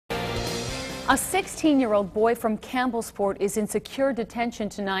A 16-year-old boy from Campbellsport is in secure detention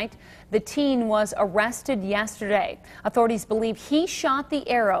tonight. The teen was arrested yesterday. Authorities believe he shot the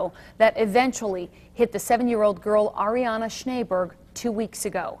arrow that eventually hit the 7-year-old girl Ariana Schneeberg 2 weeks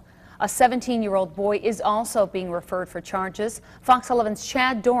ago. A 17-year-old boy is also being referred for charges. Fox 11's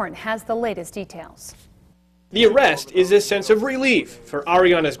Chad Doran has the latest details. The arrest is a sense of relief for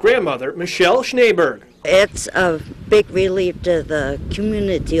Ariana's grandmother, Michelle Schneeberg. It's a big relief to the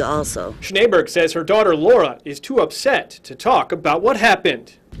community also. Schneeberg says her daughter Laura is too upset to talk about what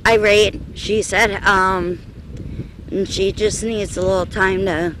happened. Irate, she said, and she just needs a little time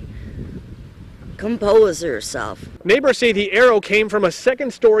to compose herself. Neighbors say the arrow came from a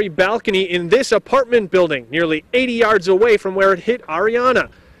second-story balcony in this apartment building, nearly 80 yards away from where it hit Ariana.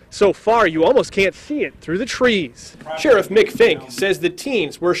 So far, you almost can't see it through the trees. Sheriff Mick Fink says the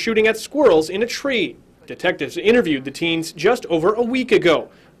teens were shooting at squirrels in a tree. Detectives interviewed the teens just over a week ago,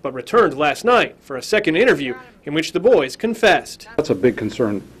 but returned last night for a second interview in which the boys confessed. That's a big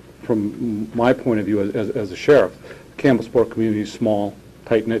concern from my point of view as a sheriff. The Campbellsport community is small,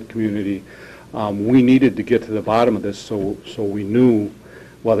 tight-knit community. We needed to get to the bottom of this so we knew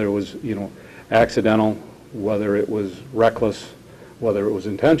whether it was, accidental, whether it was reckless, whether it was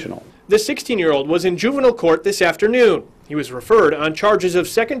intentional. The 16-year-old was in juvenile court this afternoon. He was referred on charges of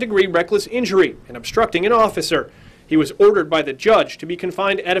second-degree reckless injury and obstructing an officer. He was ordered by the judge to be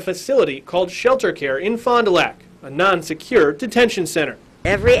confined at a facility called Shelter Care in Fond du Lac, a non-secure detention center.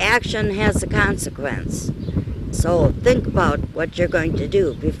 Every action has a consequence. So think about what you're going to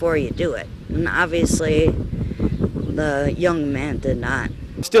do before you do it. And obviously, the young man did not.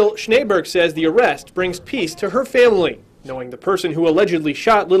 Still, Schneeberg says the arrest brings peace to her family, knowing the person who allegedly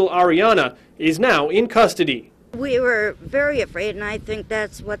shot little Ariana is now in custody. We were very afraid, and I think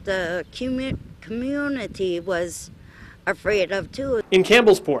that's what the community was afraid of, too. In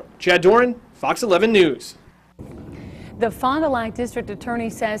Campbellsport, Chad Doran, Fox 11 News. The Fond du Lac District Attorney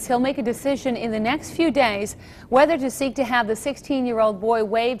says he'll make a decision in the next few days whether to seek to have the 16-year-old boy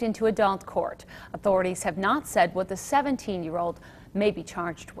waived into adult court. Authorities have not said what the 17-year-old may be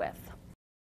charged with.